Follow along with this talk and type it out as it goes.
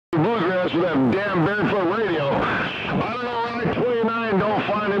Bluegrass with that damn barefoot radio. I don't know why 29 don't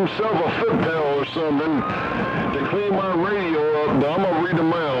find himself a foot pedal or something to clean my radio up, but I'm gonna read the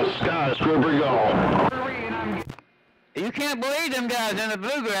mail. Skyscraper gone. You can't believe them guys in the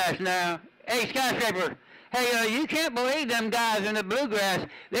bluegrass now. Hey, Skyscraper. Hey, you can't believe them guys in the bluegrass.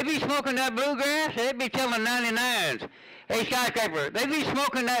 They be smoking that bluegrass, they be telling 99s. Hey, Skyscraper, they be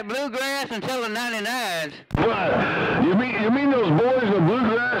smoking that bluegrass and telling 99s. What? You mean those boys in the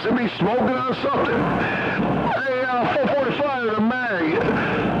bluegrass, they be smoking on something? Hey, 445 to the mag.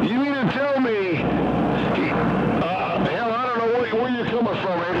 You mean to tell me, hell, I don't know where you're coming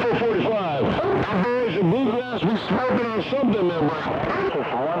from, man, 445. The boys in bluegrass be smoking on something there, bro.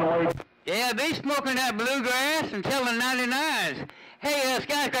 Yeah, they smoking that bluegrass and telling 99s. Hey,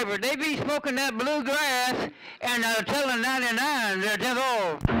 Skyscraper, they be smoking that bluegrass and telling 99s. They're just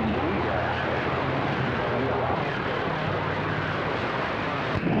all.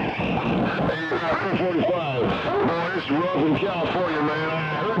 Hey, 445. Boy, it's rough in California, man. I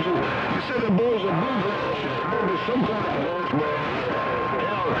heard you said the boys are bluegrass. Maybe some kind of work, man.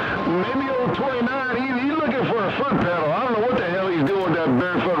 Hell, maybe old 29, he's looking for a foot pedal. I don't know what the hell he's doing with that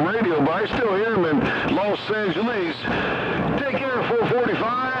barefoot radio, but I still hear him in Los Angeles. Take care,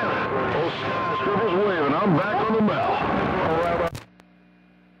 445. Old Skyscraper's waving. I'm back on the bell.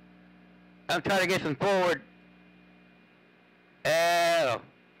 I'm trying to get some forward.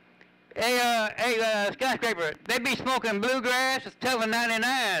 Hey, Skyscraper, they be smoking bluegrass telling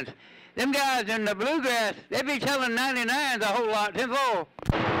 99s. Them guys in the bluegrass, they be telling 99s a whole lot. That's all.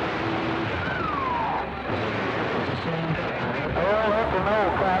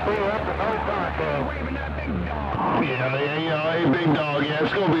 Yeah, hey, big dog, yeah,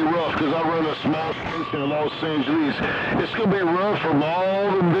 it's gonna be rough because I run a small station in Los Angeles. It's gonna be rough from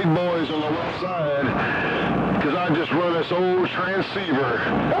all the big boys on the west side because I just run this old transceiver.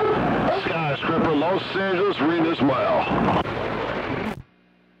 Skyscraper, Los Angeles, read this mail.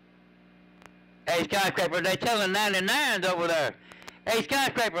 Hey, Skyscraper, they're telling 99s over there. Hey,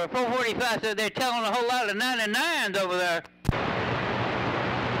 Skyscraper, 445 said they're telling a whole lot of 99s over there.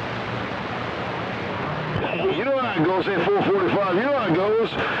 You know how it goes, say 445, you know how it goes.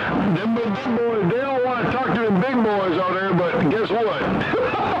 Them big boys, they don't want to talk to them big boys out there, but guess what?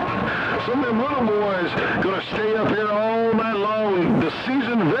 Some of them little boys gonna stay up here all night long, the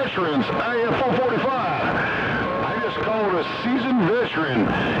seasoned veterans. I am 445. I just called a seasoned veteran,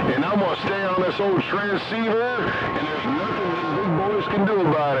 and I'm gonna stay on this old transceiver, and there's nothing the big boys can do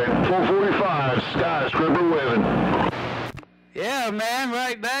about it. 445, Skyscraper waving. Yeah, man,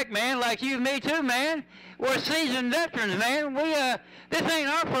 right back, man, like you and me too, man. We're seasoned veterans, man. This ain't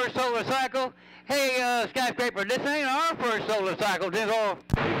our first solar cycle. Hey, Skyscraper, this ain't our first solar cycle. This all.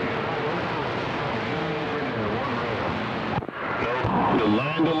 The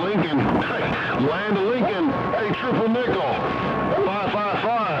land of Lincoln. Hey, land of Lincoln. Hey, triple nickel.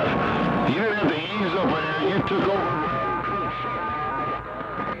 555. You didn't have to ease up there. You took over.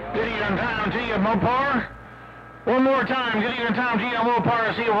 Good evening, Tom G of Mopar. One more time, good evening, Tom G on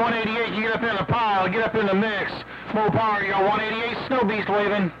Mopar. See you 188. You get up in the pile, get up in the mix. Mopar, you got 188. Snow Beast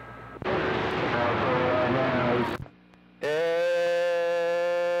waving.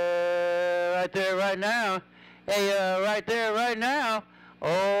 Right there, right now. Hey, right there, right now. Oh,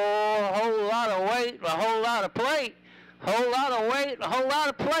 a whole lot of weight, a whole lot of plate. Whole lot of weight, a whole lot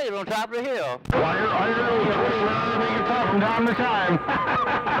of plate on top of the hill. I know you talk from time to time.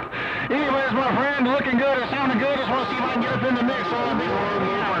 Anyways, my friend, looking good, it sounded good. Just want to see if I can get up in the mix on the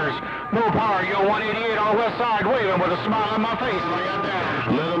hours. Mopar, you 188 on the west side, waving with a smile on my face.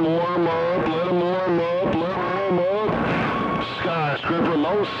 Let them warm up, let them warm up, let them warm up. Skyscraper,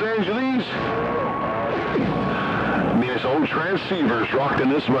 Los Angeles. These old transceivers rocked in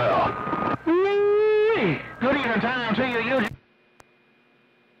this bell. Good evening, time to you.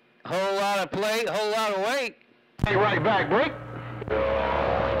 Whole lot of plate, whole lot of weight. Hey, right back, break.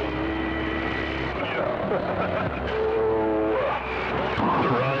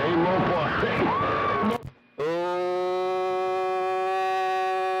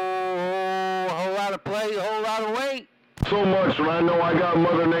 Whole lot of plate, whole lot of weight. So much when I know I got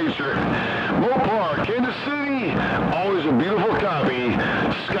Mother Nature. Mopar, Kansas City, always a beautiful copy.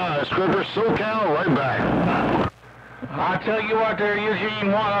 Skyscraper, SoCal, right back. I tell you what there,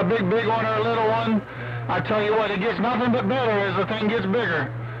 Eugene, want a big one or a little one? I tell you what, it gets nothing but better as the thing gets bigger.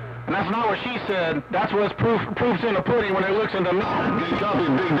 And that's not what she said. That's what's proof's in the pudding when it looks into me. Good copy,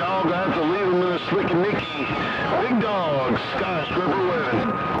 big dog. I have to leave him in a slick and Nicky. Big dog, Skyscraper winning.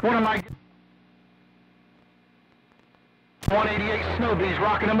 One of my 188 Snow Beast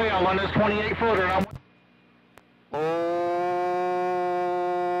rocking the mail on this 28-footer.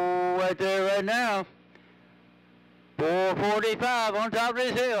 right there right now. 445 on top of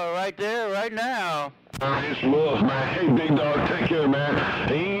this hill right there right now. It's rough, man. Hey, big dog, take care, man.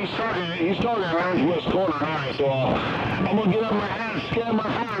 He's talking northwest corner now, so I'm gonna get up my hand, scan my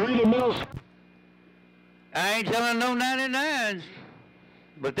phone, read the mills. I ain't telling no 99s,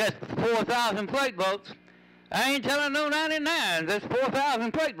 but that's 4,000 plate votes. I ain't telling no 99s, that's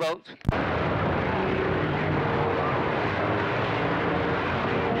 4,000 plate votes.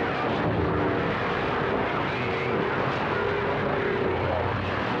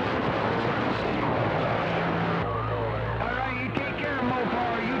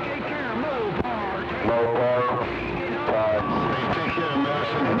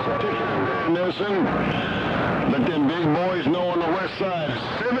 Nelson, let them big boys know on the west side.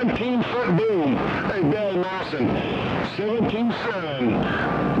 17-foot boom. Hey, Dad Nelson,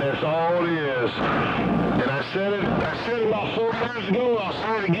 17.7. That's all it is. And I said it about 4 years ago. I'll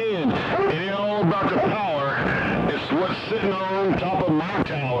say it again. It ain't all about the power. It's what's sitting on top of my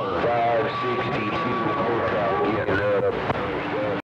tower. 562.